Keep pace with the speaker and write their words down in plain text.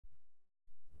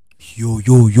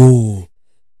Yo,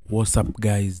 what's up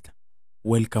guys?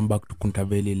 Welcome back to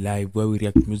Kuntaveli Live, where we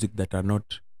react music that are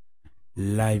not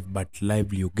live but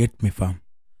lively. You get me, fam?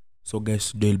 So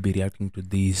guys, today we'll be reacting to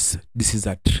this. This is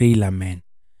a trailer, man.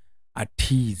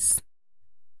 ATEEZ.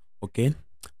 Okay,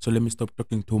 so let me stop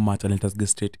talking too much and let us get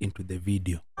straight into the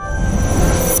video.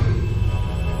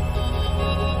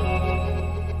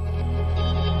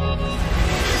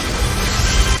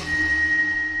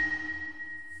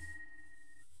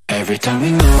 Every time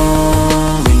we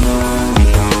know.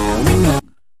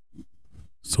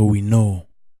 So we know.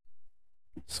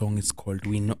 Song is called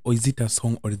We Know. Or is it a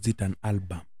song or is it an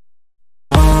album?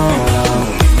 Oh,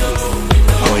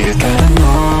 you gotta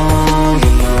know,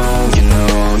 you know.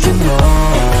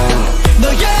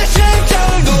 너의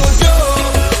심장을 놓여,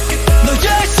 너의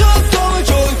손동을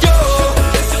조여,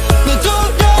 너도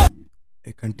know.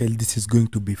 I can tell this is going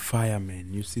to be fire,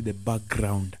 man. You see the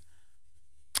background,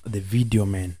 the video,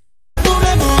 man.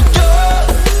 When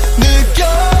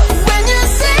you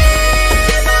see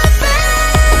my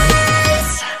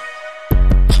face,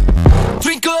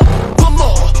 drink up one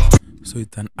more. So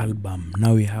it's an album.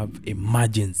 Now we have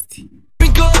Emergency.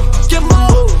 Drink up, get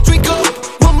more. Drink up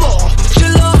one more.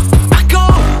 Chill up, I go.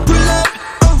 Pull up,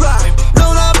 alright.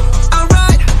 Roll up,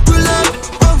 alright. Pull up,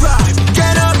 alright.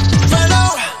 Get up, right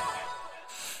up.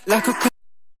 Like a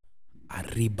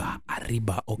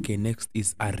Arriba. Okay, next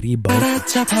is Arriba.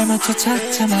 알아차 발맞춰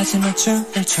차차 마지막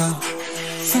춤을 춰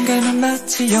순간은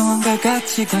마치 영화과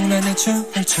같이 강만의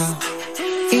춤을 춰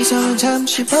이성은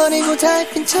잠시 버리고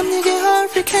달빛 참내게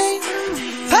hurricane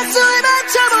박수를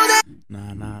맞춰보다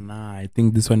Nah. I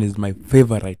think this one is my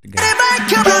favorite, guys.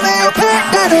 밝혀보며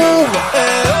빛나도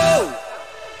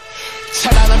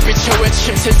찬란한 빛의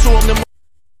외침 셀 수 없는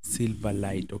Silver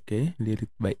Light, okay? Lyric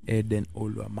by Eden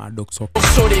Olua Maddox.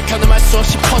 소리 가늠할 수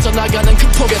없이 퍼져나가는 그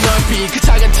폭의 넓이 그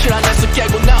작은 틀 안에서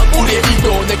깨고 나온 우리의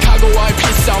이고 내 각오와의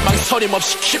피싸움 망설임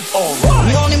없이 keep on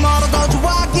눈이 멀어도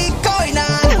좋아 기꺼이 난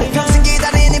평생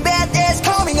기다린 이 bad days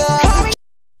coming up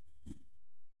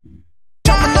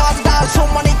전부 너도 다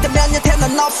손만 있다면 여태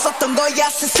난 없었던 거야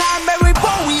세상 Mary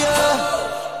Bowie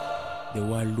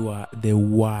The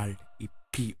World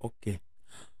EP, okay.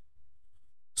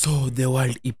 So the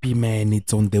World EP, man,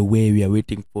 it's on the way. We are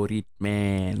waiting for it,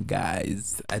 man,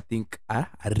 guys. I think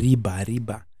Arriba. I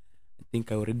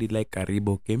think I already like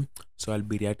Arriba, okay? So I'll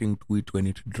be reacting to it when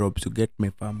it drops. You get me,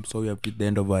 fam? So we have reached the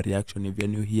end of our reaction. If you're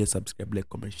new here, subscribe, like,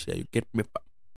 comment, share. You get me, fam?